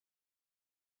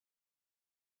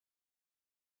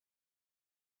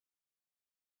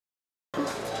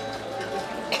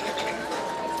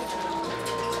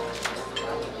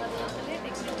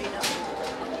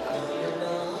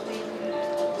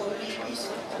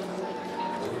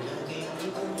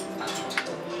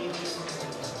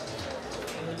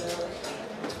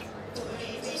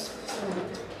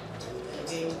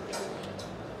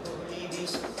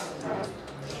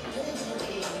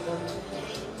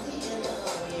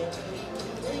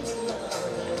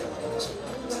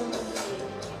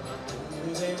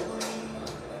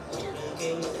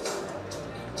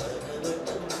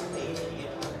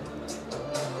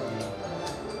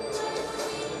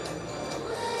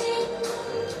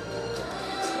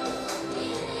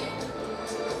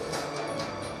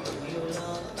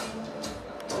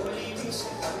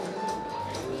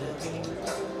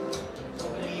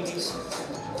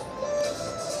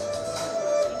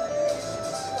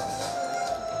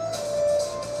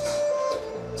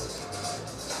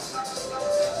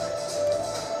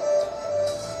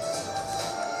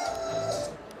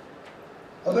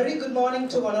good morning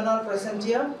to one and all present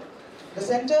here. The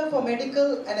Center for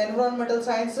Medical and Environmental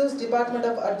Sciences, Department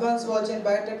of Advanced Research and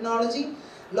Biotechnology,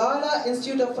 Loyola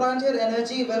Institute of Frontier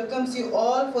Energy welcomes you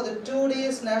all for the 2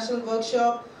 days national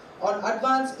workshop on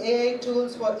advanced AI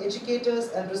tools for educators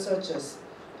and researchers.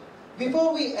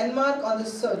 Before we embark on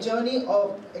this journey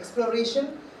of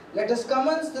exploration, let us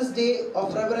commence this day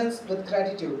of reverence with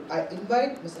gratitude. I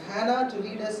invite Ms. Hannah to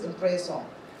lead us in prayer song.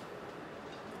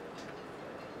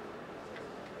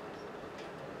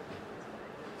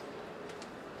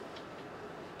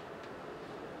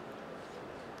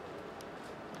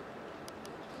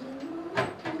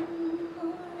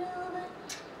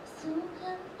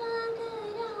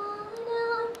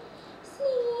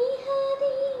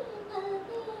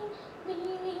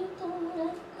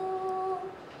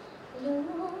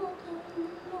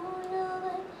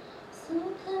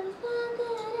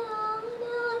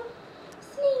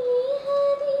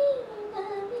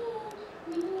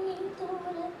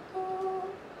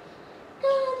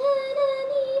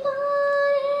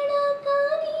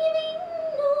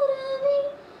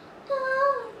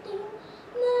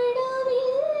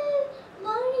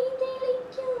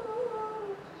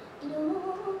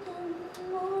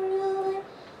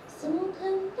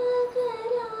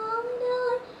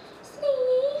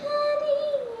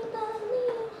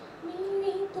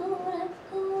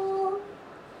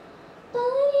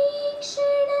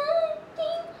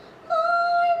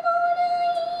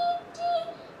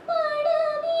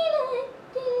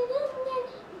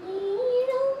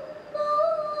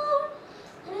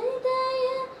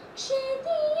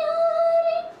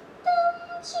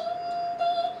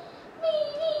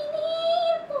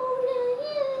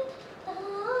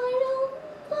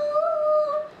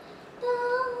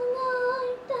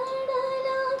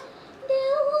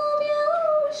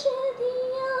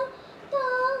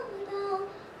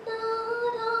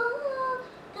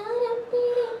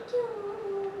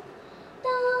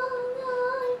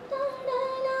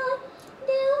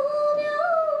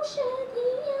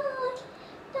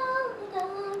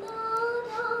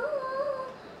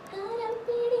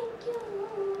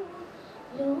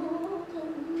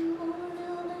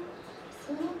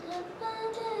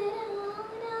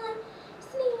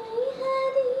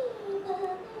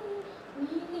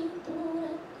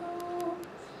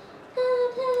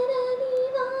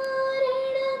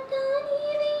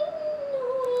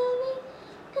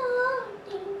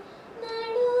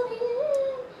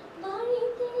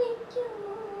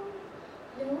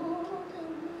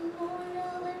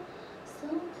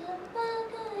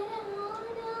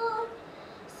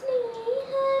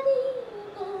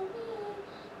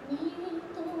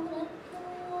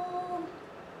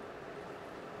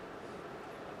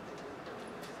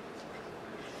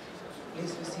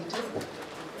 Please be seated.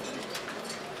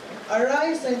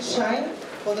 Arise and shine,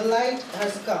 for the light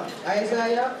has come.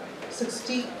 Isaiah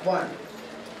 61.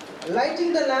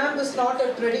 Lighting the lamp is not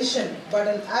a tradition, but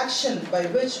an action by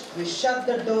which we shut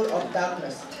the door of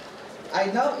darkness. I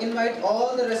now invite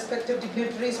all the respective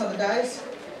dignitaries on the dais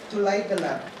to light the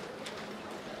lamp.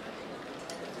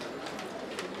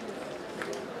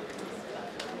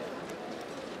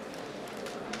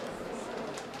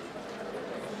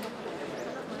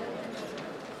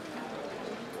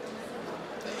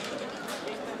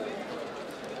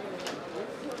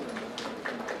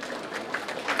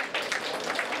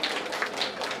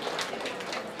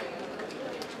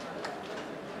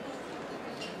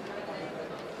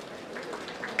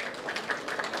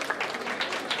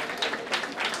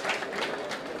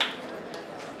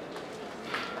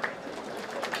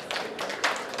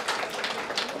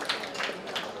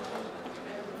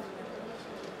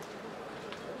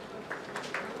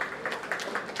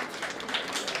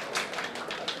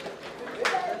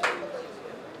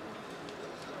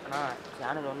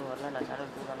 channel ஒன்று வரல நான் channel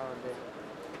 2 தானே வருது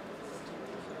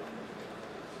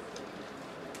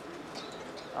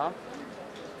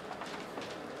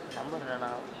number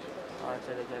இல்லைண்ணா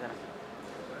சரி கேட்குறேன்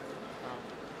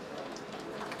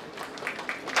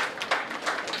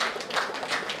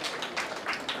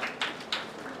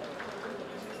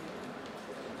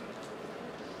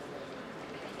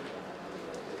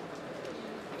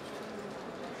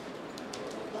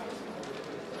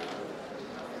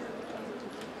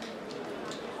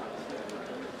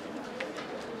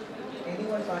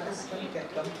Anyone participant can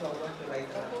come forward to light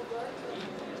the lamp.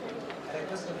 I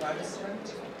request the participant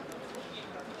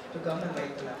to come and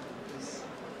light the lamp, please.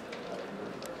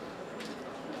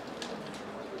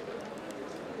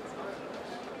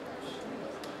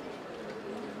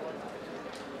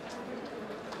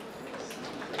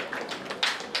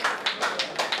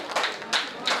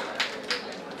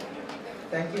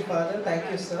 Thank you, Father.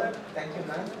 Thank you, sir. Thank you,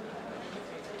 ma'am.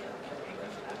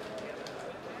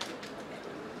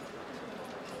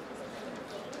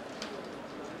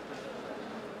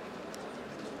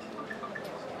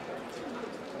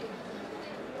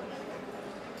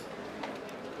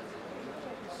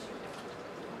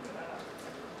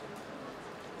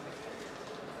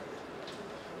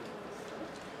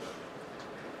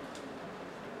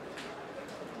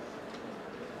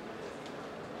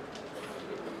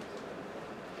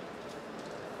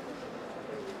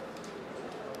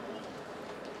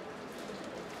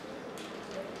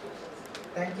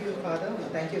 Thank you, Father.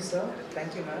 Thank you, sir.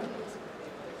 Thank you, ma'am.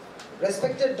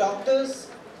 Respected doctors,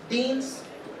 deans,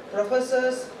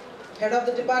 professors, head of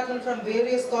the department from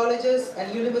various colleges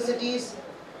and universities,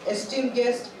 esteemed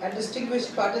guests and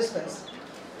distinguished participants.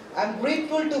 I am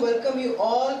grateful to welcome you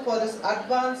all for this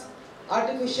advanced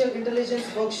artificial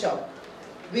intelligence workshop.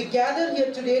 We gather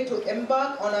here today to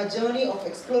embark on a journey of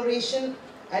exploration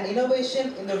and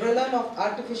innovation in the realm of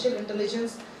artificial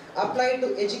intelligence applied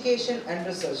to education and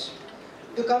research.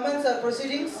 To commence our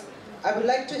proceedings, I would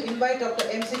like to invite Dr.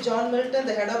 M.C. John Milton,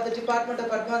 the head of the Department of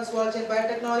Advanced Zoology and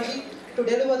Biotechnology, to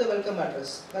deliver the welcome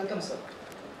address. Welcome, sir.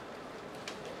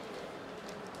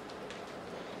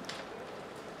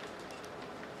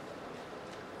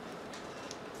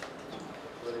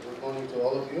 Very good morning to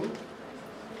all of you.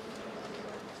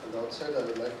 At the outset, I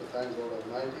would like to thank God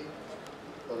Almighty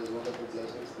for His wonderful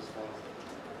blessings this morning.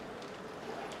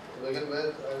 To begin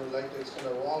with, I would like to extend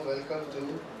a warm welcome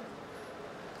to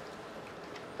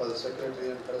the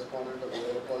Secretary and Correspondent of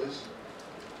Loyola College,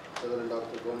 Reverend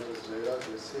Dr.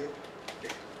 Jairaj, SC,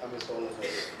 and Miss all of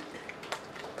us.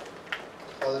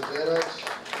 Father Jairaj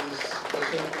is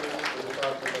special to the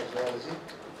Department of Zoology,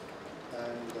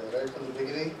 and right from the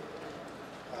beginning,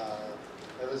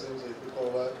 ever since he took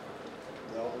over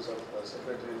the office of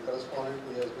Secretary and Correspondent,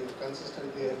 he has been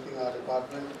consistently helping our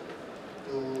department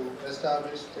to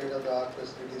establish state-of-the-art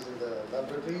facilities in the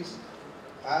laboratories,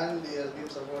 and he has been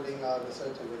supporting our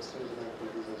research and extension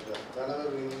activities as well.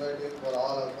 Whenever we invite him for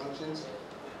all our functions,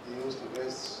 he used to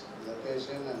grace the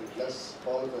occasion and bless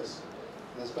all of us.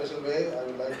 In a special way, I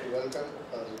would like to welcome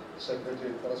our Secretary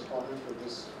and Correspondent to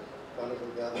this wonderful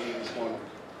gathering this morning.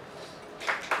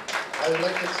 I would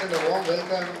like to extend a warm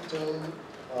welcome to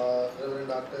Reverend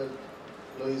Dr.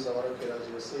 Louis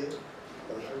SC,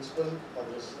 the principal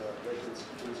of this great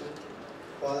institution.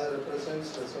 Father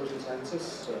represents the social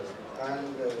sciences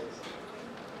and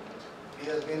he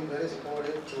has been very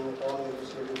supportive to all the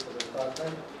initiatives of the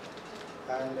department.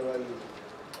 And while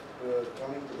we were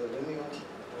coming to the venue,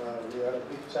 we had a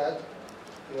brief chat.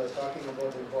 He was talking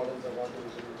about the importance of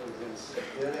artificial intelligence.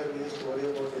 Earlier we used to worry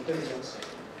about intelligence.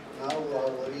 Now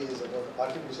our worry is about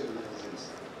artificial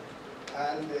intelligence.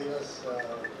 And he was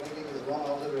making his one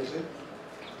observation: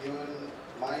 human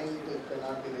mind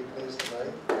cannot be replaced by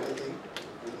anything,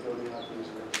 including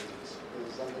artificial intelligence. This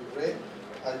is something great.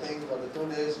 I think for the 2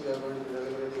 days we are going to be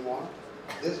deliberating on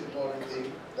this important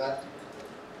thing that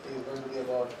is going to be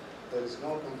about there is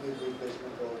no complete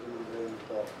replacement of human brain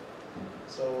thought.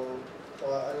 So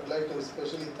I would like to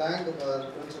especially thank our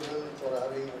principal for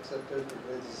having accepted to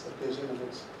play this occasion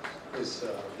amidst his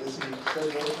busy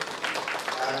schedule,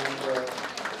 and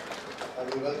I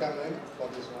will welcome him for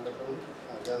this wonderful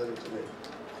gathering today.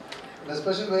 In a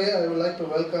special way, I would like to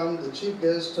welcome the chief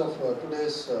guest of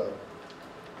today's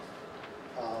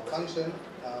function,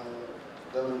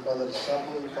 Reverend Father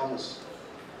Samuel Thomas.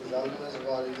 He is alumnus of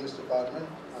our English department,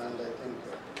 and I think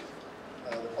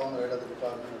the former head of the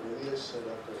Department of English,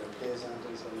 Dr. K.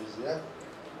 Sanderson, is here.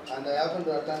 And I happened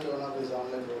to attend one of his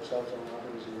online workshops on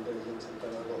artificial intelligence in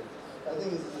Canada. I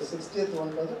think it's the 60th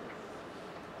one, Father?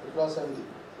 Across 70.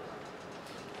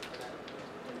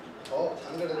 Oh,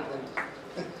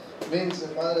 120. Means the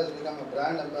Father has become a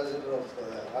brand ambassador of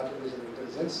artificial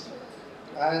intelligence.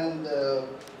 And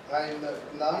in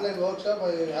the online workshop,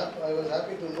 I was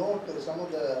happy to note some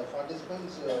of the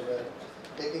participants were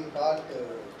taking part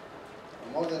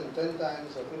more than 10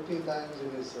 times or 15 times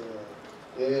in this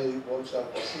AI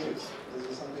workshop series. This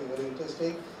is something very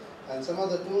interesting. And some of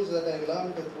the tools that I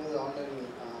learned through the online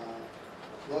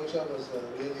workshop was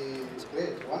really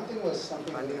great. One thing was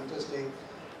something very interesting.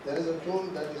 There is a tool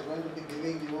that is going to be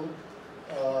giving you,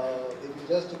 if you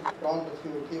just prompt a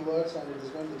few keywords, and it is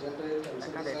going to generate and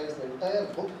synthesize the entire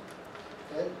book.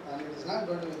 Okay? And it is not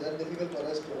going to be that difficult for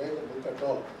us to write a book at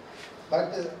all.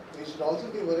 But we should also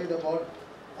be worried about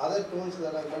other tools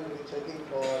that are going to be checking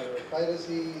for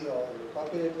piracy or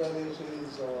copyright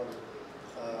violations or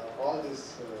all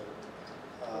these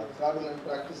fraudulent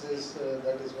practices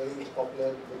that is very much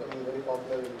popular, becoming very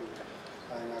popular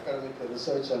in academic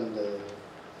research and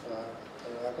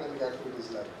academic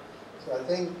activities like. So I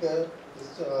think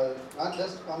it's not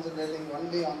just concentrating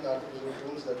only on the artificial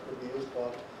tools that could be used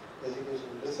for education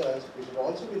and research. We should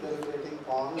also be deliberating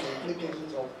on the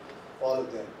implications of all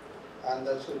of them. And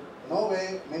that should in no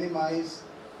way minimize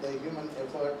the human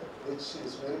effort which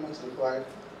is very much required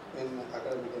in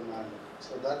academic environment.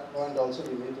 So that point also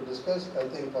we need to discuss. I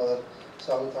think Father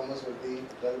Saul Thomas will be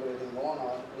deliberating more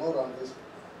on this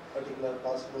particular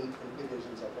possible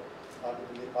implications of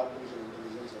artificial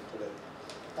intelligence of today.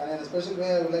 And in a special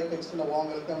way, I would like to extend a warm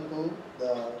welcome to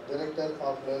the Director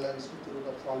of Loyola Institute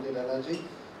of Frontier Energy,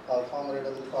 our former head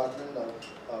of the department,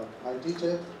 my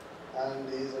teacher, and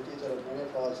he is a teacher of many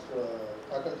of our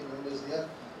faculty members here,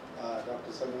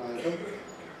 Dr. Salman.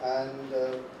 And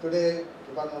today,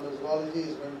 Department of Zoology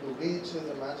is going to reach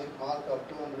the magic mark of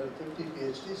 250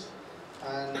 PhDs,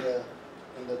 and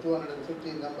in the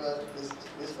 250 number,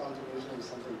 this contribution is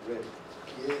something great.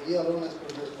 He alone has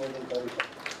produced more than 35.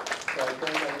 So I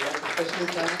think I would like to especially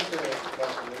thank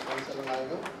Dr.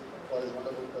 Salman for his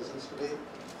wonderful presence today.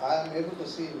 I am able to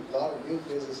see a lot of new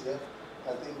faces here.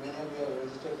 I think many of you are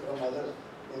registered from other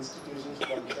institutions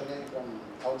from Chennai, from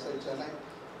outside Chennai.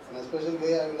 In a special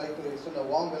way, I would like to extend a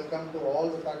warm welcome to all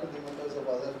the faculty members of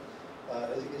other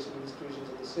education institutions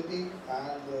of the city,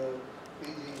 and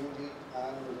PG, UG,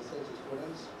 and research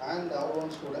students, and our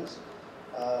own students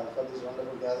for this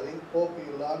wonderful gathering. Hope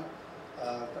you learn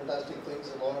fantastic things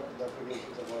about the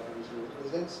applications of artificial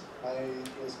intelligence.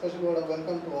 A special word of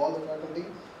welcome to all the faculty,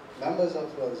 members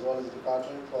of the Zoology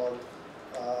Department.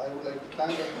 I would like to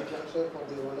thank Dr. Jansher for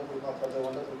the wonderful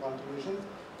contribution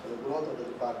to the growth of the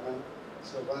department.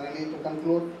 So finally, to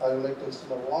conclude, I would like to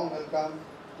extend a warm welcome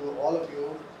to all of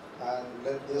you, and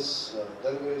let this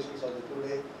deliberations of the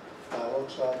two-day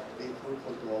workshop be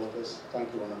fruitful to all of us.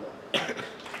 Thank you, one and all.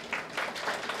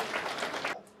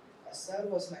 As Sir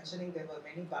was mentioning, there were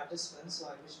many participants, so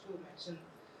I wish to mention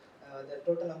the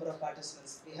total number of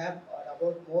participants. We have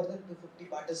about more than 250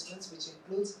 participants, which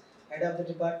includes head of the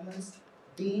departments,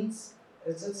 deans,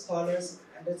 research scholars,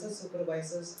 and research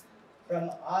supervisors from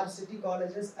our city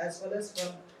colleges, as well as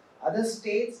from other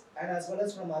states, and as well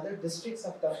as from other districts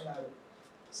of Tamil Nadu.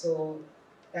 So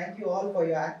thank you all for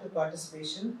your active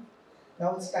participation.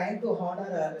 Now it's time to honor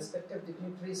our respective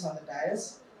dignitaries on the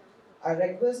dais. I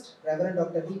request Reverend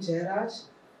Dr. V. Jayaraj,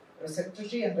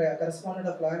 Secretary and Correspondent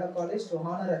of Loyola College, to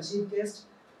honor our Chief Guest,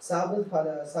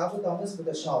 Father Sabu Thomas, with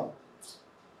a shawl.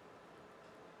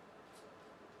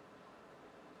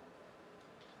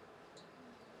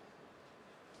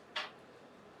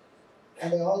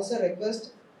 And I also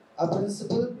request our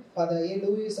Principal, Father A.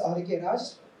 Louis Raj,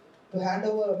 to hand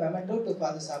over a memento to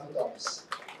Father Sabu Thomas.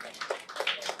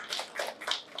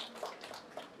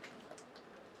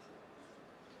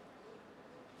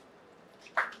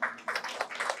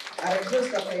 I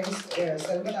request Dr. M.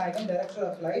 Selvan Aigam, Director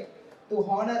of Life, to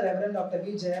honor Reverend Dr.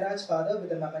 V. Jayaraj, Father,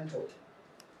 with a memento.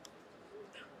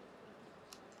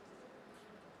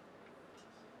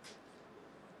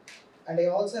 And I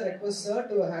also request Sir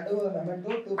to hand over a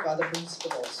memento to Father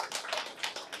Principal also.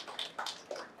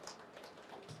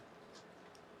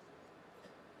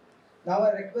 Now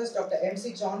I request Dr.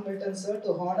 M.C. John Milton Sir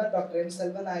to honor Dr. M.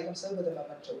 Selvan Aigam Sir with a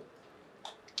memento.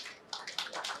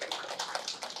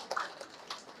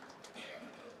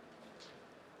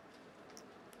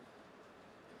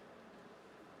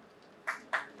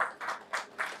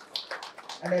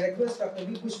 And I request Dr.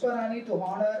 V. Pushparani to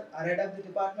honor our head of the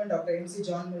department, Dr. M.C.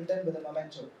 John Milton, with a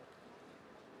memento.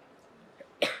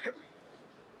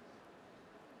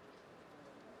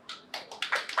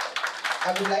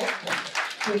 I would like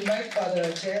to invite Father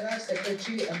Jayaraj,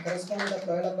 Secretary and Correspondent of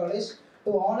Loyola College,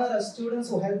 to honor our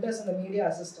students who helped us in the media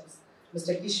assistance,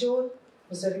 Mr. Kishore,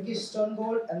 Mr. Rikish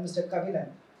Stonegold, and Mr. Kavilan.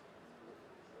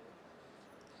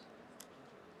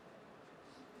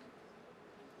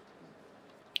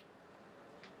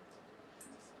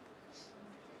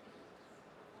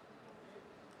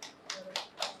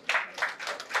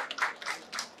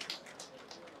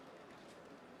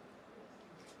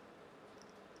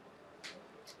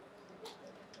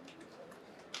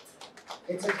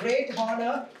 It's a great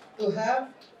honor to have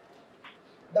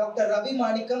Dr. Ravi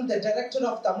Manikam, the Director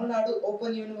of Tamil Nadu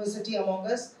Open University, among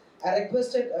us. I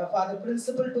requested Father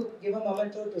Principal to give a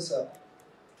memento to Sir.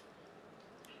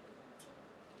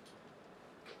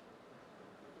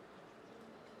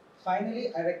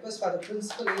 Finally, I request Father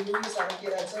Principal A.U.V.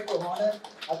 Sarakiraj Sir to honor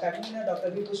our convener,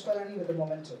 Dr. V. Pushparani, with a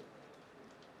memento.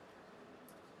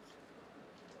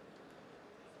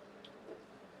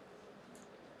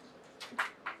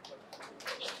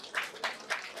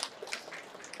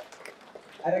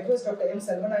 I request Dr. M.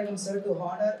 Selvan Aigam Sir to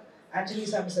honor Anthony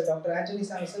Samuel, Dr. Anthony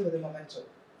Samuel, with a memento.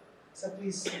 Sir,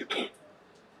 please.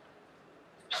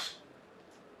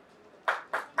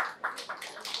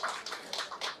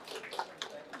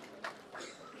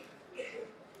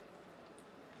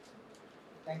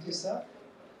 Thank you, sir.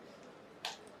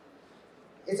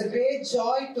 It's a great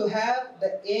joy to have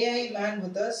the AI man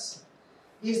with us.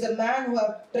 He is the man who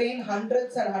has trained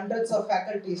hundreds and hundreds of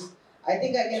faculties. I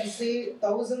think I can say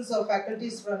thousands of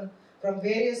faculties from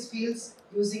various fields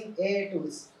using AI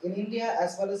tools in India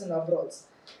as well as in abroad.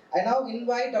 I now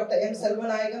invite Dr. M. Selvan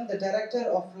Aigam, the Director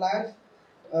of Life,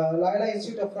 Loyola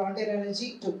Institute of Frontier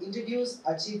Energy, to introduce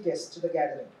our chief guest to the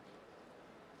gathering.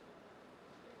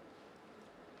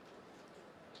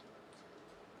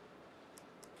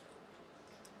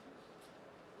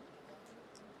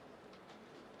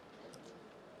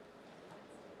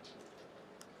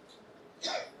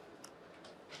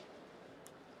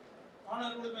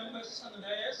 honorable members on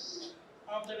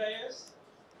the dais,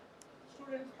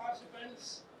 student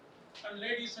participants, and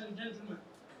ladies and gentlemen.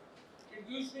 It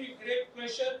gives me great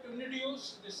pleasure to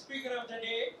introduce the speaker of the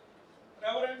day,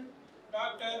 Reverend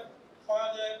Dr.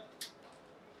 Father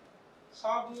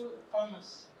Sabu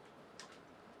Thomas.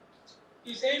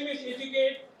 His aim is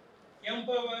educate,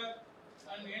 empower,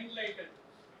 and enlighten.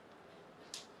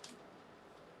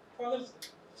 Father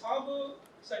Sabu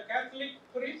is a Catholic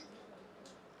priest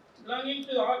belonging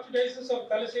to the Archdiocese of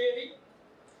Thalassery,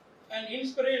 an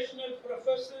inspirational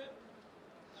professor,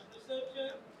 a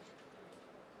researcher,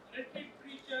 retreat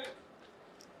preacher,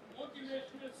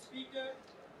 motivational speaker,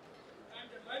 and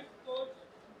a life coach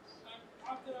and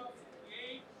author of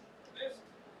 8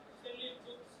 best-selling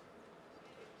books.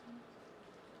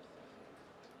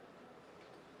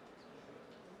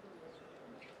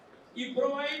 He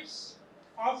provides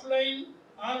offline,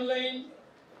 online,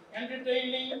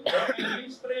 entertaining and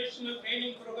inspirational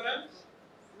training programs,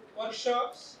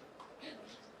 workshops,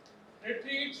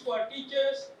 retreats for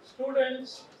teachers,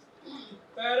 students,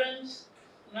 parents,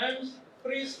 nuns,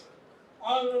 priests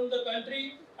all around the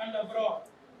country and abroad.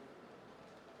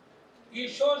 He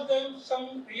shows them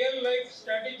some real life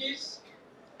strategies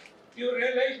to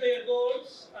realize their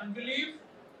goals and believe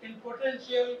in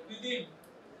potential within.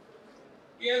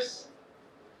 He has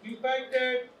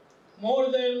impacted more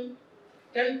than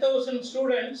 10,000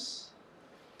 students,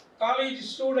 college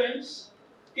students,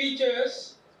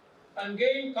 teachers, and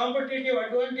gained competitive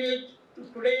advantage to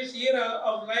today's era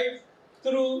of life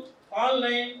through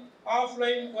online,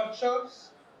 offline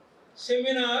workshops,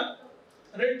 seminar,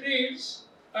 retreats,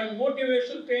 and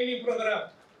motivational training program.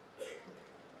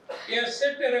 He has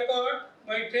set a record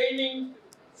by training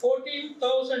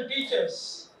 14,000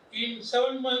 teachers in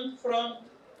 7 months from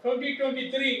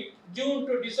 2023 June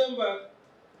to December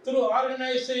through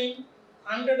organizing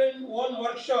 101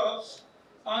 workshops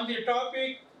on the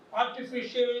topic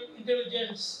artificial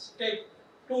intelligence tech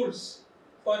tools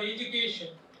for education,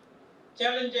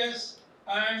 challenges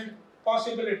and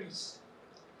possibilities.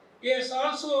 He has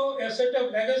also a set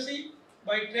of legacy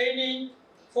by training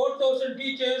 4,000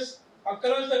 teachers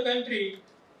across the country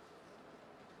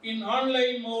in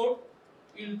online mode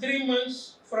in 3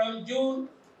 months from June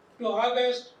to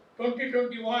August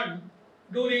 2021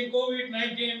 during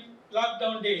COVID-19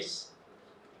 lockdown days.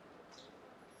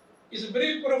 His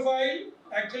brief profile,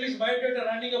 actually his biodata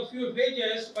running a few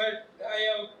pages, but I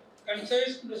have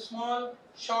concised the small,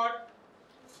 short.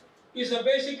 He is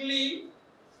basically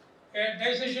a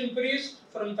diocesan priest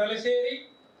from Thalassery,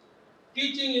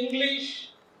 teaching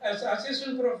English as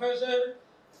assistant professor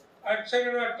at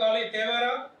Sacred Heart College,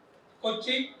 Tevara,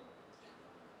 Kochi.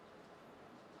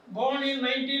 Born in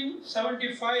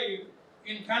 1975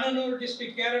 in Kannur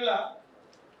district, Kerala,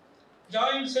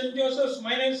 joined St. Joseph's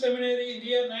Minor Seminary in the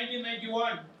year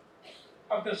 1991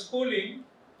 after schooling,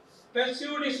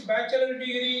 pursued his bachelor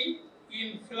degree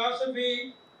in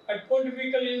philosophy at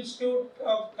Pontifical Institute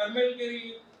of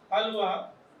Karmelgiri, Alva.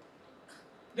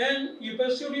 Then he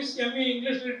pursued his ME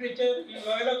English Literature in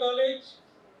Loyola College.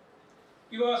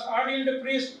 He was ordained a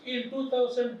priest in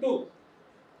 2002.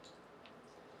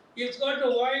 He's got a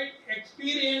wide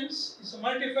experience, he's a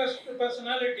multifaceted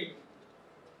personality.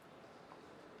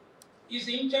 He's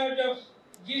in charge of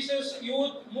Jesus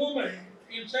Youth Movement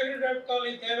in Sacred Heart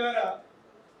College, Tevara,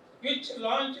 which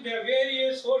launched their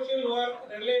various social work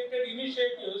related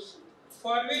initiatives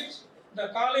for which the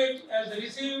college has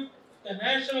received the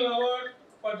National Award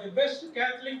for the Best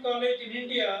Catholic College in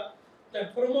India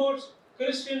that promotes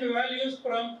Christian values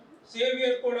from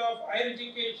Xavier Code of Higher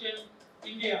Education,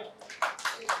 India.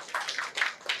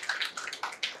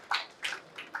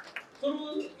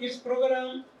 Through his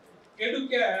program,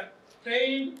 EduCare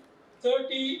trained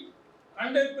 30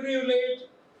 underprivileged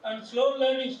and slow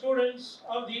learning students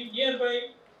of the nearby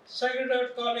Sacred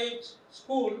Heart College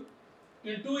School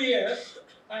in 2 years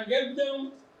and helped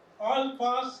them all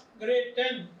pass grade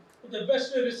 10 with the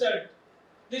best result.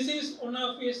 This is one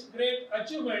of his great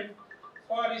achievements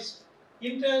for his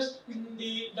interest in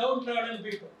the downtrodden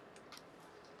people.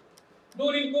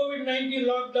 During COVID-19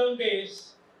 lockdown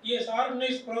days, he has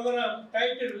organized a program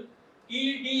titled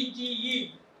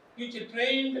EDGE, which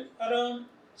trained around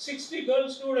 60 girl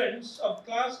students of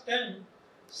class 10,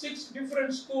 6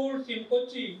 different schools in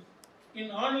Kochi in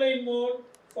online mode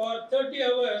for 30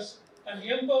 hours and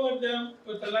empowered them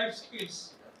with the life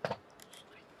skills.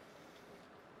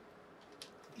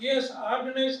 He has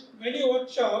organized many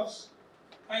workshops.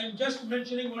 I am just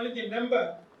mentioning only the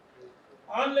number.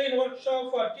 Online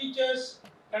workshop for teachers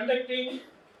conducted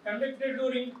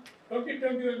during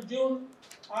 2021 June,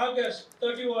 August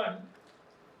 31.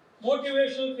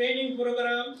 Motivational training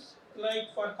programs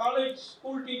like for college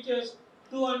school teachers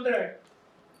 200,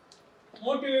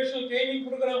 motivational training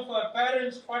program for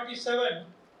parents 47,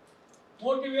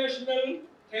 motivational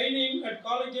training at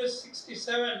colleges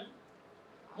 67,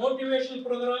 motivational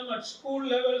program at school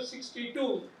level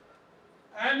 62,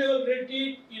 annual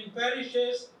retreat in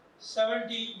parishes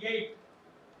 78.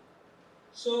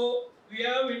 So we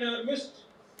have in our midst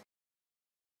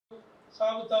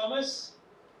Sabu Thomas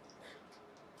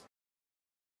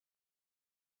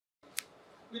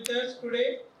with us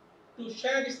today to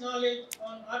share his knowledge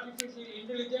on artificial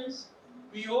intelligence.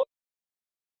 We hope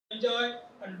you enjoy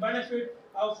and benefit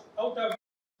out of this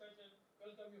discussion.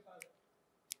 Welcome you, Father.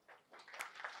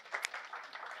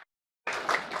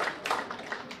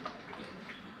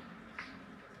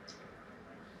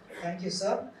 Thank you,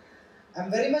 sir. I'm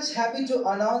very much happy to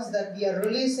announce that we are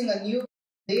releasing a new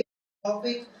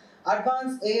topic,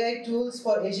 Advanced AI Tools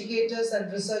for Educators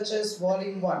and Researchers,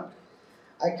 Volume 1.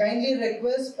 I kindly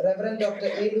request Reverend Dr.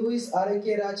 A. Louis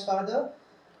R.A.K. Raj, Father,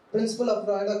 Principal of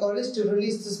Loyola College, to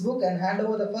release this book and hand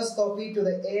over the first copy to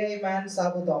the AI man,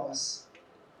 Sabu Thomas.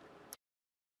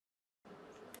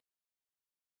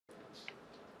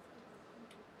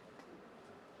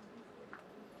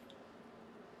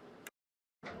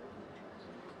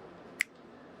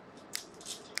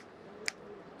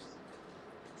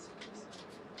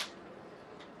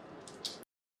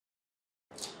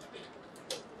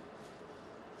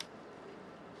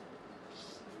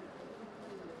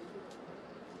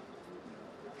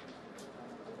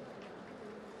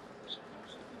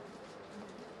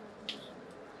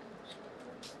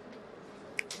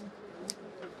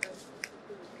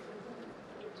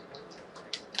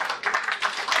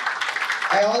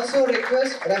 I also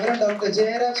request Reverend Dr.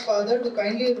 Jayaraj, Father, to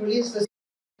kindly release this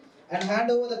and hand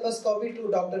over the first copy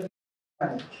to Dr.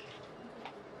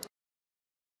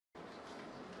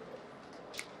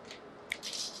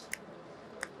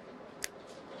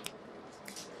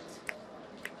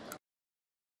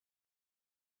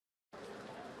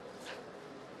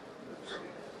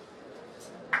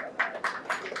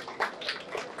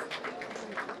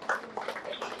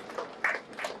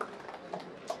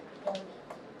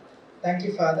 Thank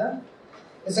you, Father.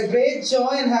 It's a great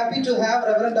joy and happy to have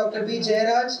Reverend Dr. B.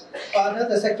 Jayaraj, Father,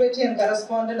 the Secretary and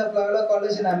Correspondent of Loyola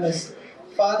College in Amis.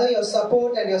 Father, your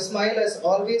support and your smile has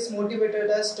always motivated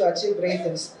us to achieve great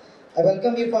things. I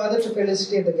welcome you, Father, to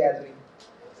felicitate the gathering.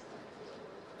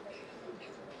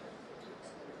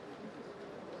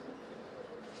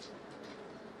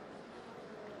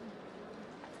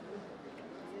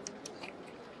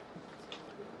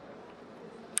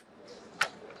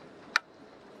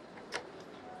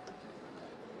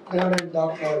 Reverend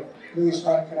Dr. Louis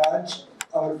Raj,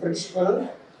 our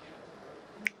principal,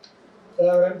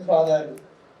 Reverend Father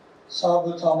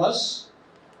Sabu Thomas,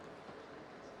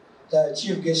 the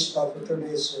chief guest of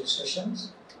today's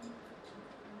sessions,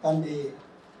 and the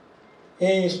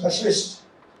AI specialist,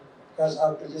 because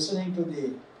after listening to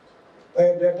the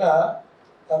biodata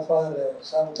of Father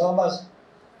Sabu Thomas,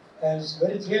 I was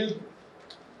very thrilled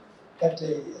that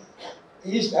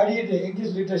he studied English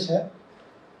literature,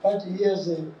 but he has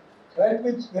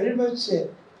very much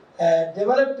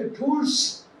developed the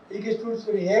tools, English tools,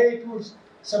 for AI tools.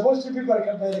 Supposed to people are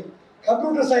comparing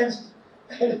computer science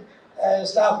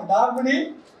stuff.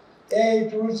 Normally, AI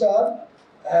tools are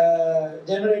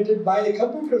generated by the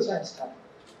computer science stuff.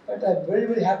 But I'm very,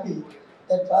 very happy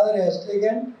that Father has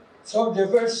taken so much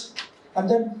efforts and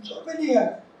then so many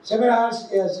seminars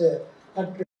he has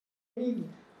and training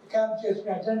camps he has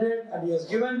been attended and he has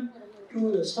given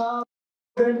to the staff,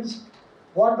 students.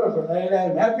 Wonderful. And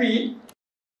I'm happy.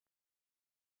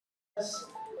 Yes,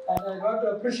 and I want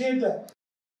to appreciate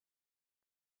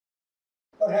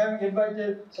for having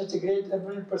invited such a great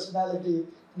eminent personality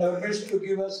in our midst to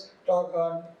give us talk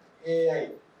on AI.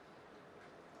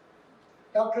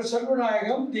 Dr.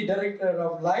 Selvanayagam, the director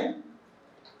of LINE,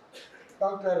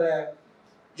 Dr.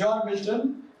 John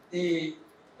Milton, the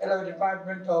head of the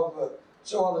Department of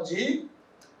Zoology,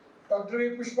 Dr.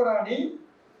 V. Pushparani,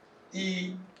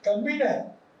 the convener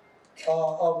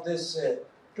of this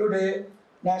today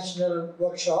national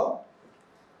workshop,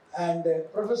 and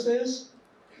professors,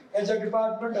 heads of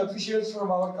department, officials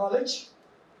from our college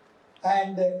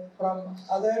and from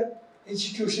other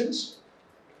institutions,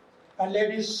 and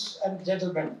ladies and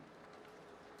gentlemen.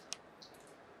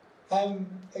 I'm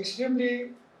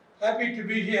extremely happy to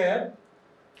be here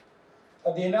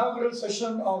at the inaugural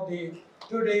session of the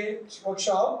two-day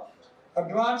workshop,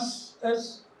 Advanced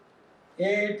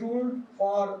AI Tool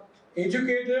for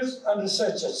Educators and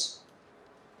Researchers.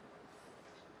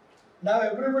 Now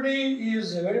everybody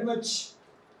is very much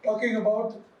talking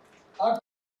about artificial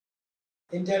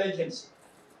intelligence.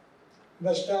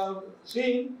 must have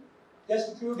seen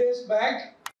just a few days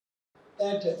back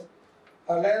that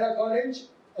Loyola College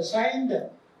signed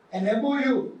an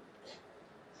MOU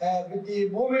with the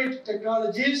Movate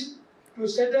Technologies to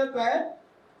set up an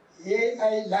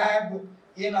AI lab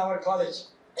in our college.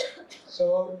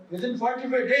 So within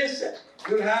 45 days,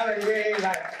 you'll have an AI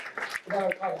lab in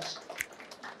our college.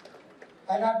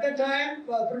 And at that time,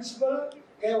 the principal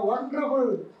gave a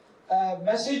wonderful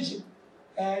message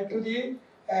to the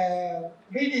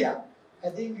media. I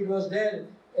think it was there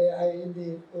in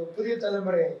the Puriya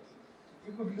Talamurai.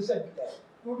 You could listen to that.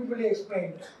 Beautifully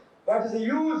explained what is the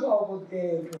use of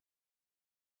AI.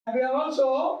 And we are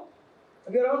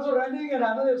also running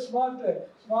another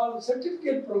small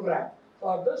certificate program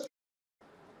for this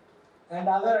and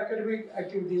other academic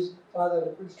activities for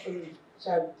the principal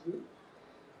shared with you.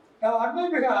 Now, on my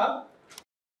behalf,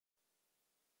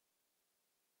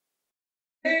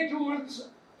 AI tools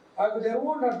have their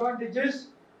own advantages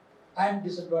and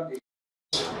disadvantages.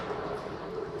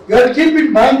 You have to keep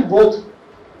in mind both.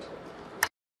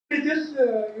 This,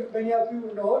 many of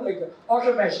you know, like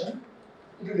automation,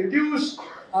 it will reduce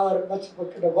our much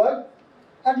work,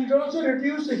 and it will also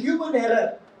reduce the human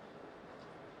error.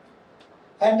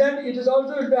 And then it is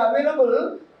also will be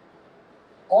available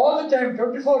all the time,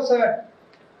 24/7.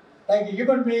 Like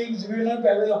human beings, we will not be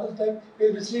available all the time, we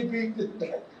will be sleeping,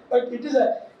 but it is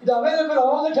available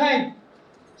all the time.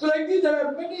 So like this, there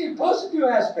are many positive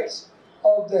aspects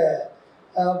of the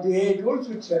AI tools,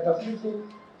 which definitely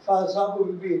Father Sabu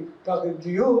will be talking to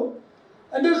you.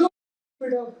 And there's also a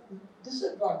bit of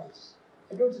disadvantages.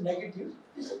 I don't say negatives,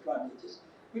 disadvantages,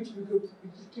 which we could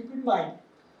keep in mind.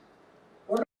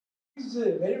 One of the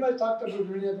things very much talked about,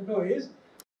 you have to know, is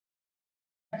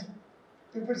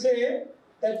people say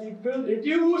that it will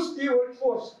reduce the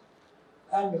workforce.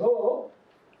 And hope,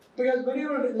 because many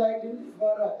people like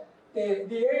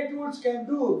the AI tools can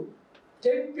do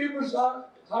 10 people's or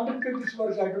 100 people's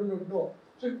work, I don't know.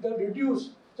 So they'll reduce.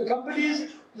 So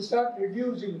companies will start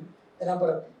reducing the number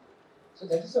of people. So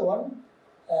that is the one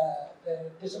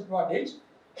disadvantage.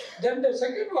 Then the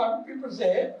second one, people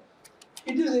say,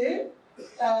 it is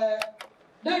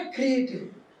not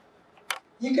creative.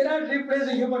 You cannot replace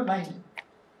the human mind.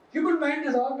 Human mind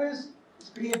is always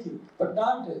creative, but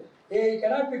not AI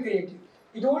cannot be creative.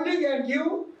 It only can give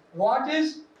what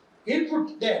is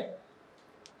input there.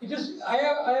 It is I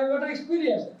have got an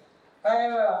experience.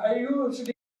 I used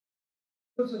to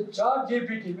use Chat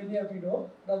GPT. Many of you know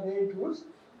the AI tools.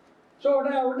 So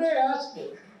when I asked,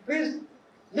 please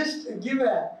give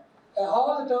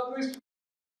all the topics.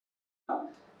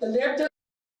 The latest,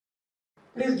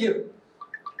 please give.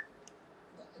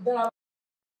 Then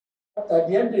at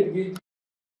the end it gives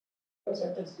a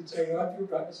sentence which I want you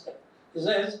to understand. It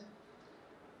says,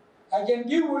 I can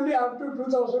give only up to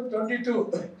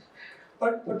 2022,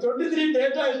 but for 23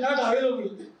 data is not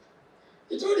available.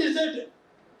 It's what he said.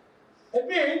 That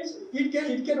means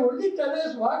it can only tell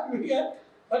us what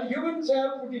humans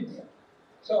have put in there.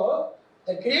 So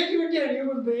the creativity of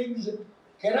human beings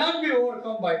cannot be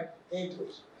overcome by AI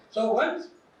tools. So once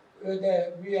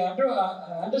we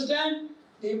understand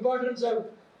the importance of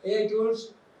AI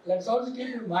tools, let's also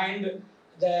keep in mind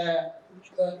the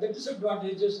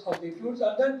disadvantages of the tools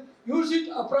and then use it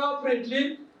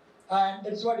appropriately, and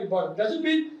that's what important. Doesn't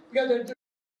mean because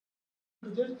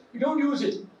we don't use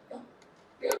it.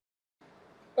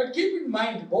 But keep in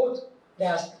mind both the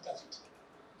aspects of it.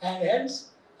 And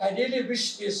hence, I really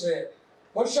wish this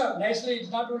workshop, nicely,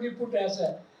 it's not only put as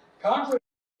a conference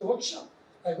workshop.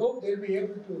 I hope they'll be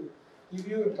able to give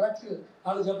you a practical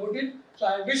knowledge about it. So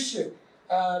I wish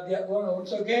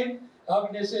once again,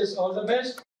 organizers all the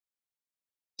best.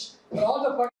 For all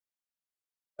the participants,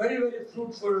 very, very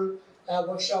fruitful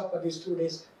workshop for these 2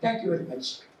 days. Thank you very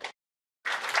much.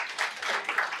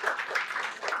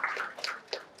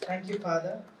 Thank you,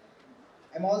 Father.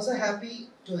 We are also happy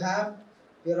to have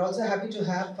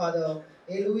Father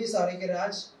A. Louis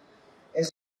Arikeraj,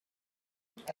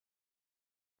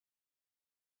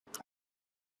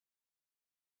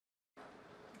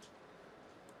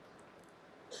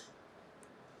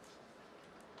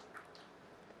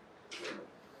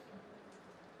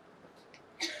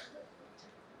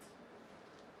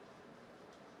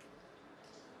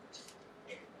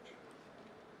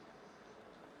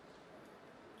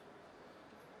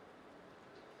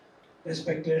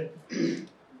 respected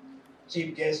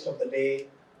chief guest of the day,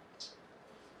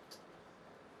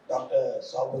 Dr.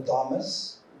 Sabu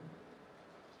Thomas,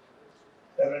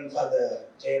 Reverend Father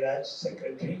Jairaj,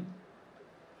 Secretary,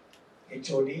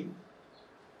 HOD,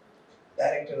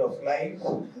 Director of Life,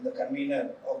 and the convener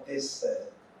of this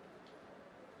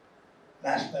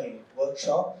national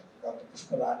workshop, Dr.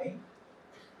 Pushparani,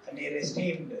 and dear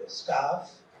esteemed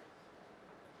staff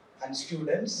and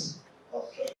students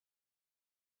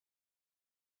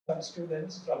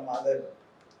from other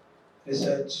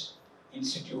research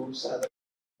institutes, other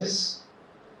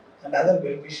and other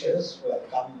well-wishers who have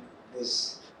come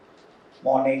this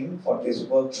morning for this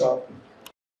workshop.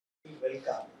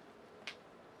 Welcome.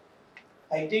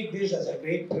 I take this as a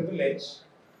great privilege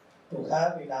to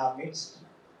have in our midst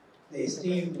the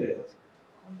esteemed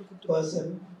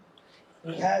person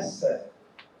who has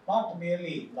not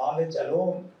merely knowledge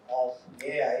alone of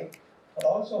AI, but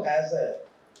also has an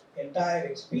entire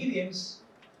experience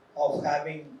of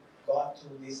having gone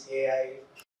through this AI.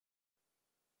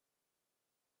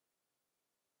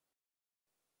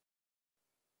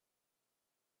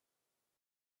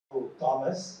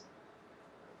 Thomas,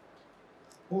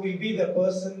 who will be the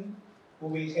person who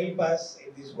will help us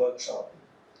in this workshop.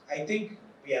 I think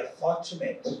we are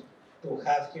fortunate to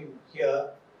have him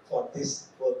here for this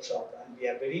workshop, and we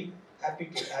are very happy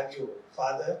to have you,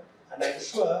 Father, and I'm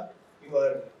sure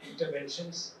your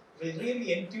interventions will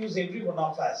really enthuse every one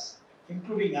of us,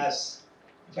 including us.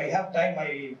 If I have time,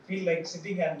 I feel like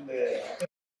sitting and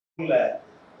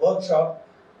workshop,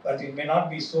 but it may not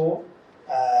be so.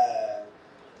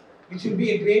 Which will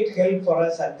be a great help for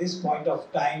us at this point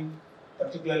of time,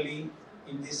 particularly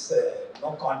in this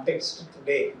context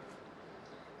today.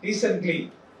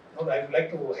 Recently, I would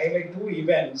like to highlight two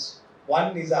events.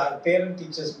 One is our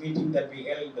parent-teachers meeting that we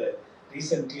held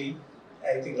recently,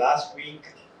 I think last week,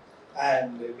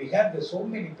 and we had so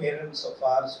many parents of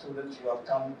our students who have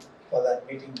come for that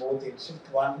meeting, both in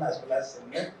shift 1 as well as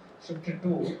in shift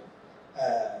 2.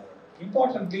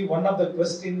 Importantly, one of the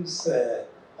questions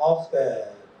of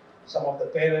some of the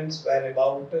parents were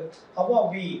about how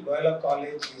are we, Loyola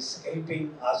College is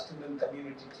helping our student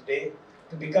community today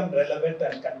to become relevant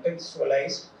and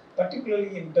contextualized,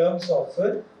 particularly in terms of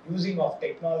using of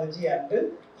technology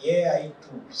and AI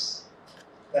tools.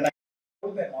 Then I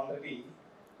told them already,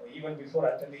 even before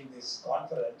attending this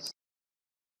conference,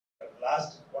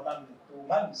 last 1 or 2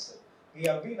 months, we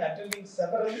have been attending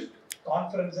several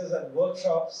conferences and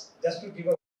workshops just to give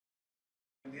a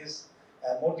this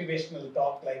motivational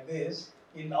talk like this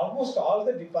in almost all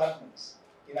the departments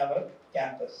in our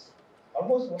campus.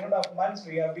 Almost 1.5 months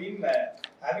we have been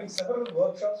having several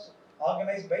workshops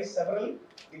organized by several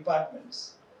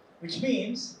departments, which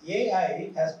means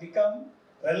AI has become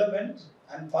relevant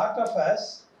and part of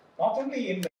us, not only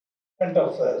in the department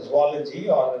of zoology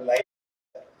or life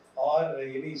or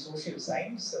any social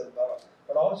science,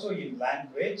 but also in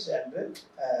language and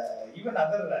even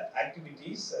other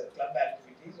activities, club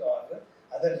activities or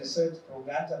other research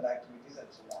programs and activities and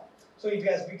so on. So it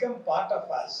has become part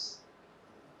of us.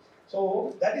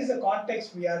 So that is the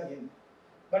context we are in.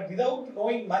 But without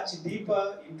knowing much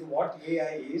deeper into what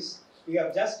AI is, we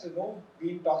have just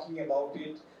been talking about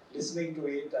it, listening to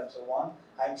it and so on.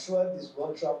 I'm sure this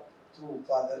workshop through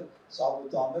Father Sabu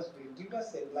Thomas will give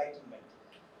us enlightenment,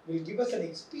 will give us an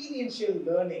experiential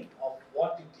learning of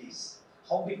what it is,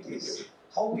 how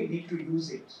we need to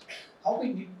use it, how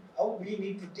we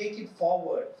need to take it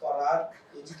forward for our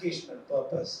educational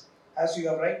purpose. As you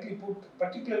have rightly put,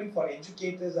 particularly for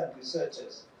educators and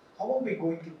researchers, how are we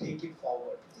going to take it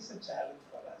forward? It is a challenge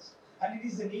for us, and it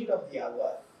is the need of the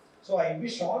hour. So I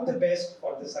wish all the best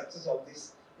for the success of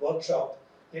this workshop.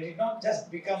 Let it not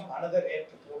just become another ED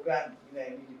program in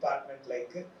any department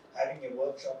like having a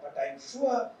workshop, but I am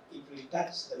sure it will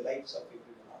touch the lives of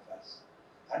every one of us.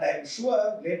 And I am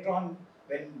sure later on,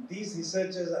 when these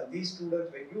researchers and these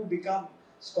students, when you become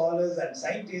scholars and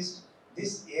scientists,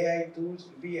 this AI tools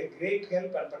will be a great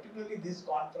help, and particularly this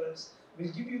conference will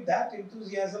give you that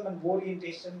enthusiasm and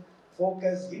orientation,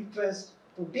 focus, interest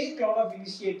to take a lot of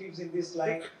initiatives in this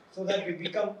line so that we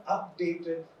become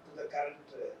updated to the current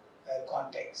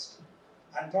context.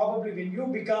 And probably when you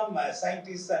become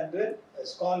scientists and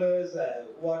scholars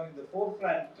who are in the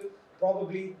forefront,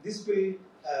 probably this will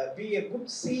be a good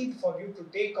seed for you to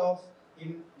take off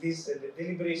in these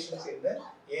deliberations in the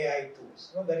AI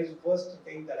tools. That is the first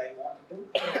thing that I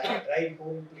wanted to drive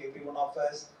home to every one of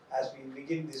us as we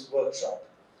begin this workshop.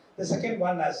 The second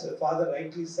one, as Father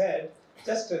rightly said,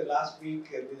 just last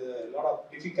week with a lot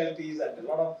of difficulties and a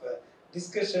lot of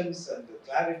discussions and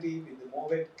clarity with the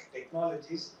MOVET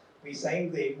technologies, we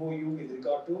signed the MOU with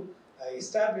regard to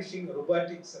establishing a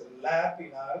robotics lab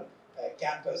in our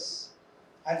campus.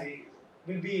 And it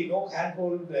will be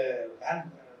handhold,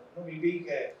 will be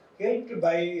helped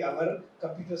by our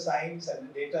computer science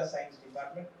and data science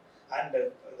department and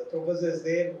the professors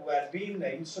there who have been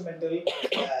instrumental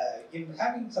in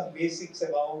having some basics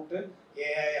about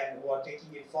AI and who are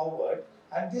taking it forward.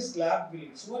 And this lab will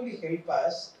surely help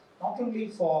us not only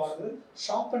for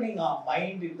sharpening our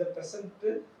mind in the present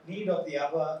need of the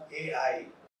hour, AI.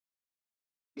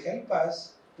 It will help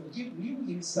us to give new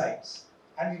insights,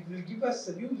 and it will give us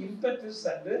a new impetus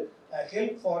and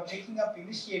help for taking up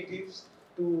initiatives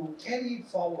to carry it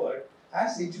forward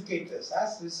as educators,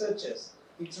 as researchers.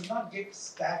 It should not get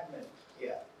stagnant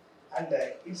here, and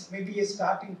it's maybe a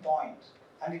starting point,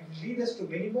 and it will lead us to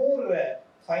many more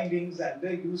findings and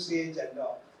usage and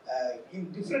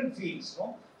in different fields.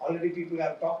 No? Already people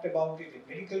have talked about it in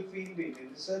medical field, in the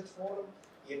research forum,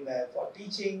 in for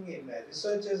teaching, in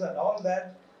researchers and all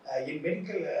that, in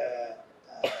medical,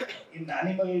 in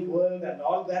animal world and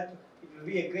all that. It will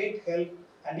be a great help,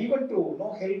 and even to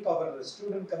help our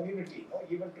student community,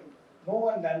 even to know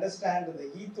and understand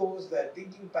the ethos, the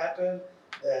thinking pattern,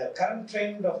 the current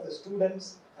trend of the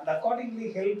students, and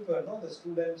accordingly help the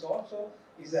students also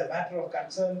is a matter of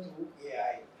concern through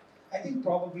AI. I think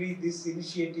probably these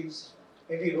initiatives,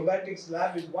 maybe robotics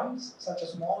lab is one such a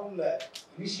small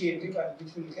initiative, and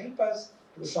which will help us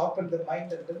to sharpen the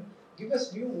mind and then give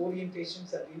us new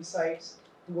orientations and insights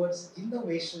towards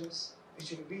innovations,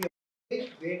 which will be a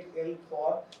great help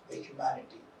for the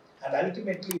humanity. And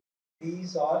ultimately,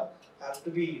 these are have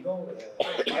to be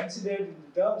considered in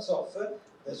terms of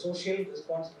the social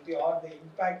responsibility or the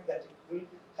impact that it will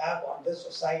have on the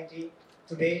society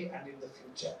today and in the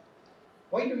future.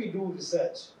 Why do we do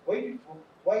research? What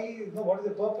is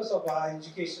the purpose of our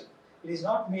education? It is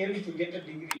not merely to get a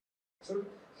degree. It should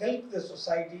help the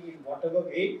society in whatever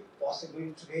way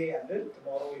possible today and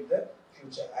tomorrow in the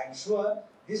future. I am sure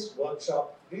this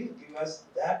workshop will give us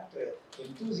that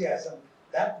enthusiasm,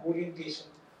 that orientation,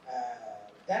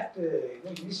 that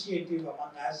initiative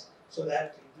among us, so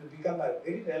that it will become a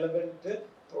very relevant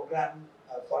program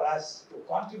for us to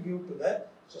contribute to the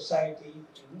society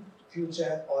in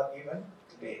future or even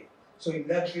today. So in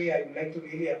that way, I would like to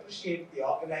really appreciate the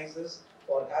organizers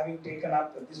for having taken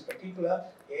up this particular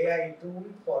AI tool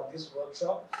for this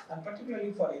workshop, and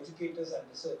particularly for educators and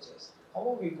researchers. How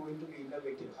are we going to be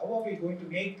innovative? How are we going to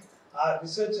make our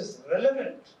researchers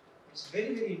relevant? It's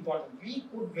very, very important. We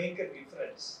could make a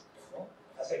difference.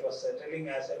 As I was telling,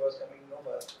 as I was coming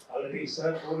over, already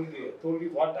sir told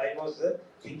you what I was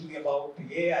thinking about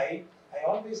AI. I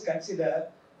always consider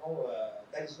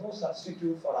there is no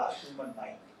substitute for our human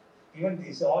mind. Even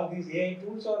all these AI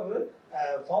tools are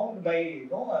found by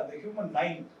the human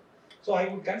mind. So I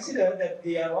would consider that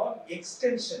they are all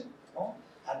extension,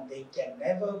 and they can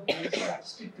never be a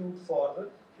substitute for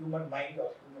human mind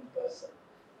or human person.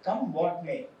 Come what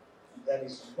may, there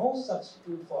is no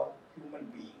substitute for human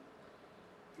being,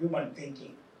 human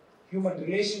thinking, human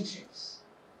relationships.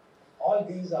 All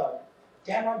these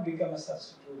cannot become a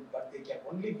substitute, but they can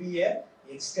only be an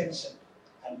extension.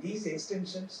 And these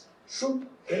extensions should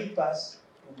help us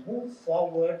to move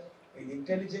forward with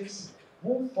intelligence,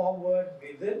 move forward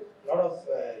with a lot of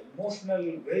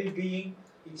emotional well-being.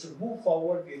 It should move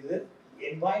forward with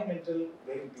environmental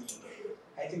well-being.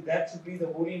 I think that should be the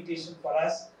orientation for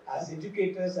us as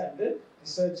educators and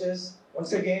researchers.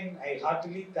 Once again, I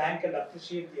heartily thank and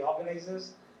appreciate the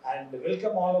organizers and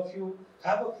welcome all of you.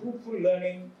 Have a fruitful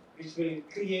learning which will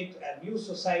create a new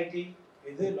society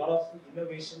with a lot of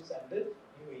innovations and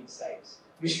new insights.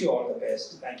 Wish you all the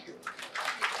best. Thank you.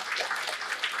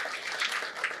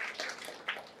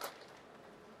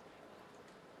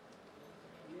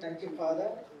 Thank you,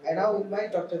 Father. I now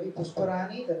invite Dr. V.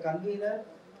 Pushparani, the convener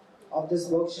of this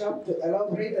workshop, to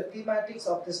elaborate the thematics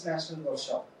of this national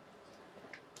workshop.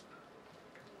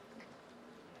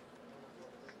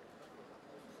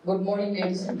 Good morning,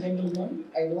 ladies and gentlemen.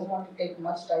 I don't want to take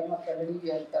much time up already.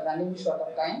 We are running short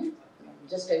of time.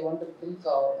 Just I want to brief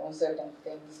on certain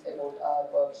things about our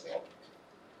workshop.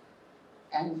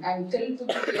 And I'm thrilled to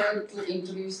be here to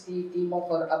introduce the theme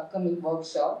of our upcoming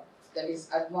workshop, that is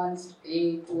Advanced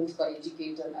AI Tools for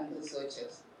Educators and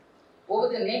Researchers. Over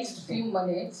the next few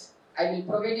minutes, I will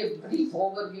provide a brief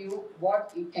overview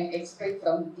what you can expect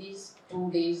from these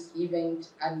 2 days event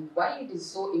and why it is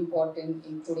so important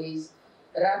in today's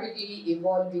rapidly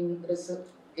evolving research,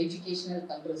 educational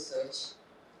and research.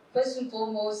 First and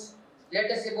foremost,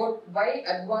 let us about why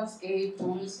advanced AI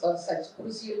tools are such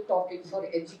crucial topic for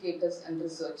educators and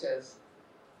researchers.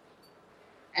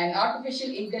 And artificial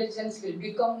intelligence will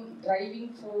become driving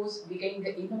force behind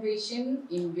the innovation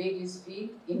in various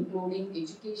fields, including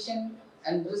education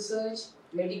and research,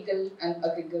 medical and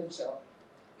agriculture.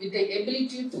 With the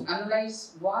ability to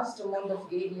analyze vast amount of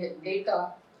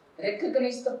data,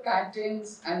 recognize the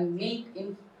patterns and make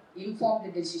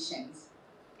informed decisions,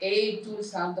 AI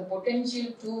tools have the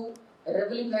potential to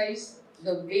revolutionize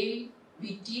the way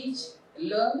we teach,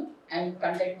 learn and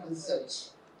conduct research.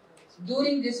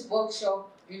 During this workshop,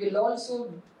 we will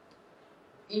also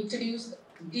introduce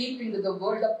deep into the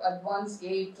world of advanced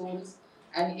AI tools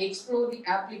and explore the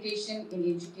application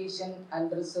in education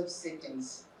and research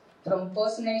settings. From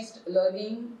personalized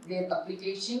learning, their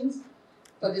applications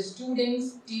for the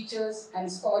students, teachers, and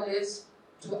scholars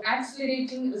to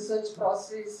accelerating research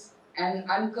process and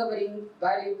uncovering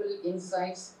valuable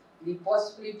insights, the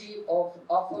possibility of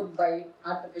offered by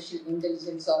artificial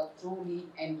intelligence are truly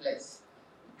endless.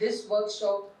 This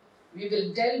workshop, we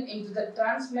will delve into the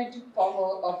transformative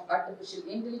power of artificial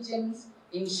intelligence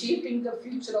in shaping the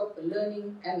future of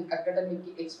learning and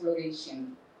academic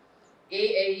exploration.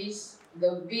 AI is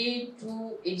the way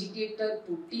to educator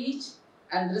to teach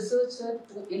and researcher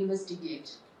to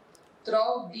investigate.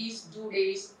 Throughout these 2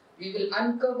 days, we will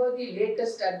uncover the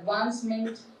latest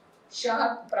advancement,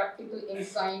 sharp practical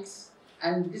insights,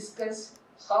 and discuss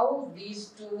how these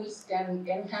tools can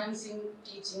enhance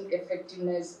teaching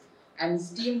effectiveness and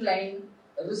streamline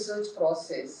research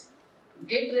process.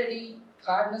 Get ready,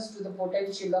 harness to the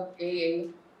potential of AI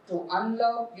to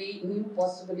unlock the new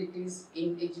possibilities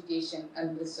in education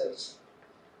and research.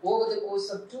 Over the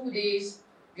course of 2 days,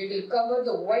 we will cover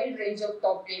the wide range of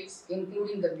topics,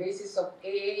 including the basis of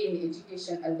AI in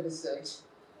education and research,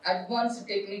 advanced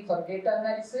technique for data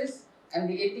analysis, and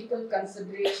the ethical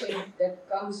consideration that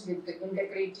comes with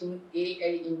integrating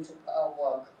AI into our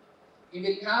work. You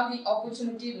will have the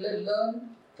opportunity to learn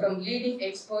from leading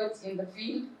experts in the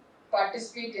field,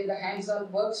 participate in the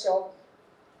hands-on workshop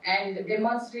and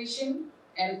demonstration,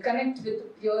 and connect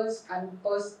with peers and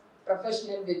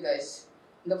professionals with us.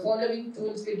 The following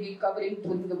tools will be covering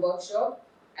during the workshop.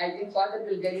 I think Father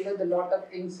will deliver a lot of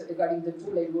things regarding the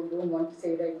tool I don't want to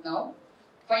say right now.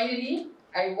 Finally,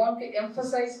 I want to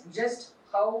emphasize just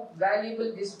how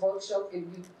valuable this workshop will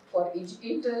be for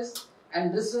educators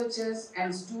and researchers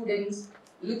and students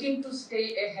looking to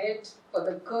stay ahead for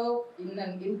the curve in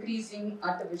an increasing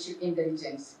artificial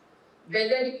intelligence.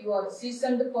 Whether you are a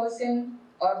seasoned person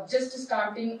or just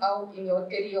starting out in your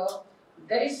career,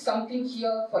 there is something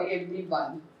here for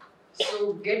everyone.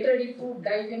 So get ready to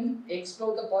dive in,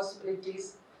 explore the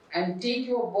possibilities, and take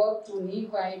your work to new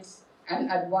heights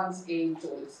and advanced AI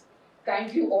tools.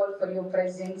 Thank you all for your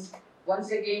presence.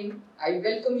 Once again, I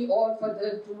welcome you all for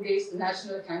the 2 days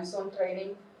national hands-on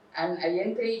training, and I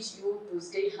encourage you to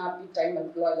stay happy time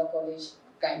at Loyola College.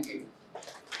 Thank you.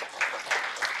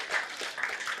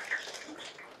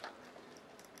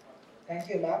 Thank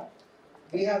you, ma'am.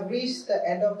 We have reached the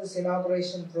end of this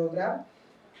inauguration program.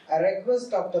 I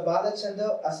request Dr.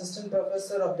 Balachandra, Assistant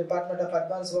Professor of Department of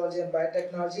Advanced Zoology and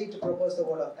Biotechnology, to propose the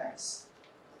vote of thanks.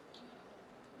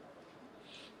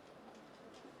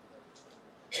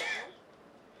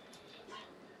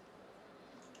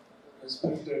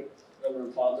 Respected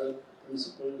Reverend Father,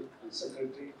 Principal and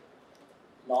Secretary,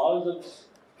 and all the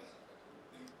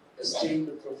esteemed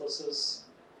professors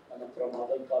and from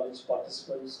other college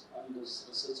participants and this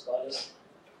research scholars,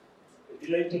 a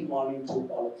delightful morning to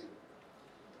all of you.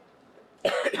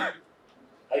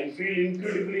 I feel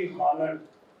incredibly honored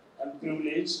and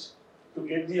privileged to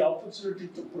get the opportunity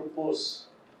to propose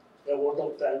a vote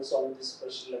of thanks on this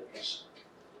special occasion.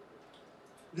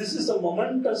 This is a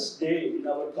momentous day in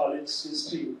our college's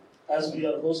history as we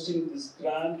are hosting this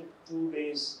grand 2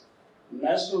 days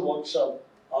national workshop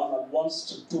on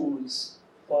advanced tools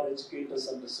for educators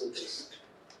and researchers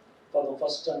for the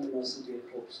first time in our city,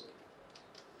 I hope so.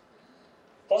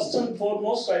 First and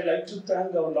foremost, I'd like to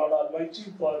thank our Lord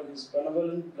Almighty for His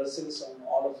benevolent blessings on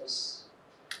all of us.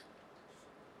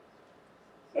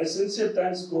 My sincere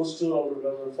thanks goes to our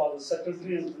Reverend Father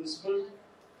Secretary and Principal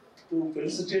who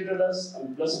felicitated us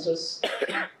and blessed us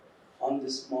on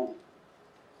this morning.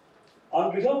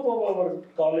 On behalf of our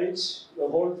college, the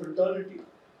whole fraternity,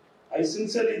 I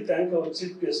sincerely thank our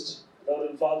Chief Guest,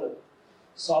 Reverend Father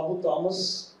Sabu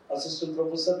Thomas, Assistant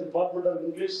Professor, Department of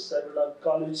English, Sacred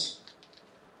College,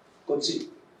 Kochi,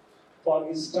 for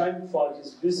his time, for his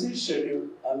busy schedule,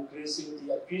 and gracing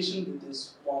the occasion with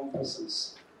his warm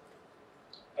presence.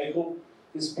 I hope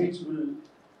his speech will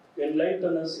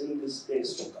enlighten us in these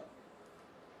days to come.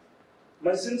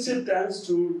 My sincere thanks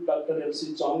to Dr.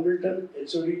 M.C. John Milton,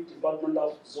 HOD, Department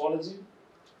of Zoology,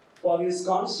 for his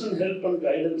constant help and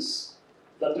guidance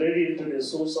that radiated a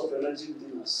source of energy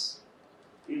within us.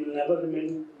 We will never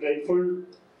remain grateful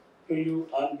to you,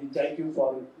 and we thank you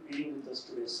for being with us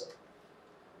today, sir.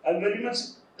 I am very much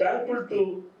thankful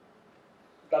to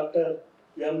Dr.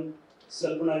 M.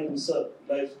 Selvanayagam, sir,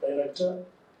 Life Director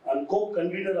and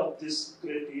co-convener of this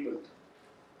great event.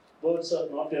 Words are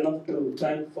not enough to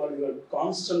thank for your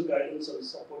constant guidance and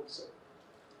support, sir.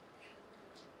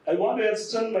 I want to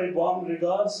extend my warm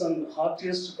regards and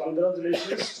heartiest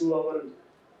congratulations to our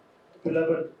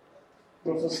beloved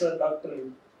Professor Dr.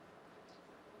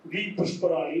 V.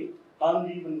 Pushparani,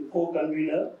 and even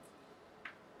co-convener,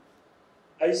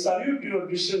 I salute your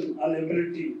vision and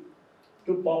ability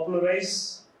to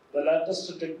popularize the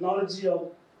latest technology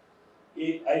of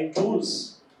AI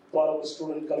tools for our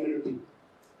student community.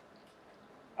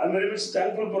 I'm very much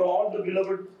thankful for all the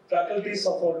beloved faculties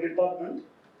of our department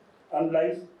and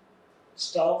life,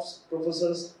 staffs,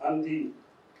 professors, and the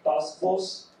task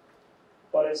force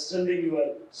for extending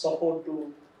your support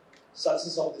to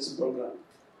success of this program.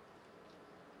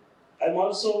 I'm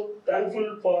also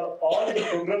thankful for all the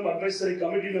program advisory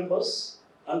committee members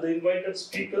and the invited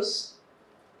speakers.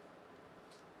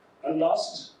 And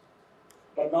last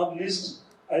but not least,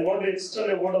 I want to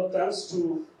extend a word of thanks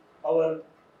to our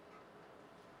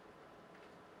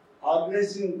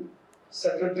organizing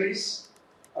secretaries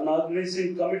and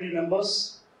organizing committee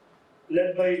members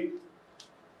led by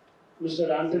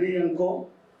Mr. Anthony and co.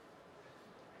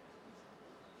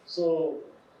 So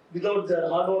without their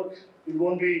hard work, it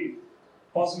won't be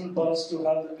possible for us to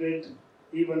have the great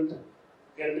event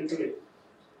held today.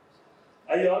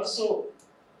 I also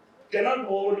cannot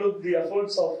overlook the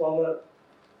efforts of our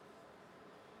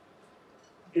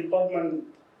department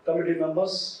committee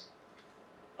members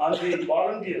and the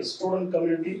volunteer student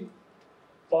community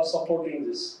for supporting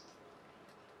this.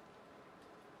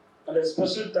 And a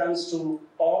special thanks to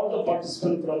all the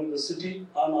participants from the city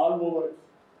and all over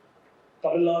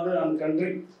Tamil Nadu and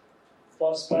country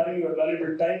for sparing your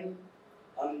valuable time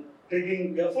and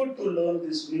taking effort to learn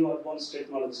these new advanced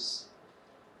technologies.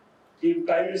 If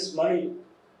time is money,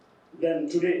 then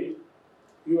today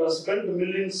you have spent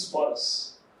millions for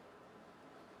us.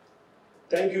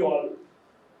 Thank you all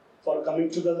for coming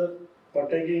together, for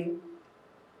taking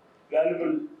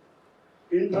valuable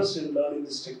interest in learning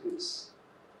these techniques.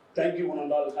 Thank you one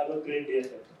and all. Have a great day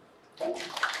ahead. Thank you.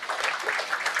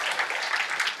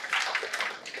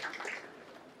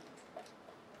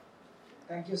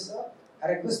 Thank you, sir. I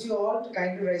request you all to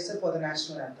kindly rise up for the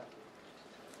national anthem.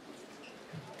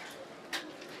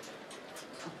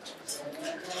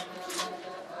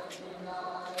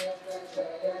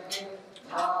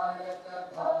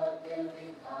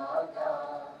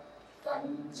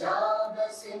 Punjab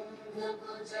Sindh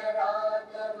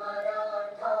Gujarat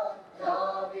Maratha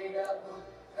Dravid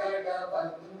Utkal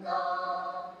बंगा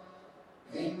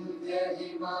विंध्य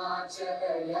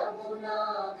हिमाचल यमुना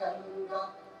गंगा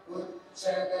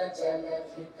उच्चल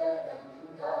जलधि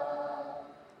तरंगा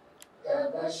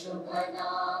तब शुभ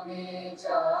नामे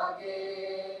जागे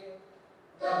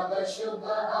तब शुभ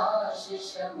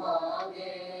आशीष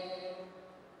मांगे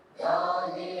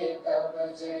गाहे तब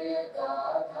जय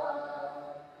गाथा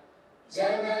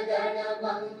जन गण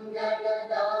मंगल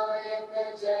दायक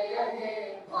जय हे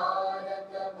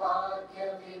भारत भाग्य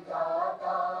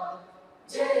विधाता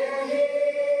जय हे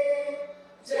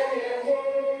जय हे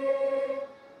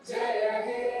जय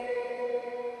हे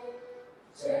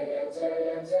जय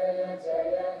जय जय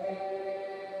जय हे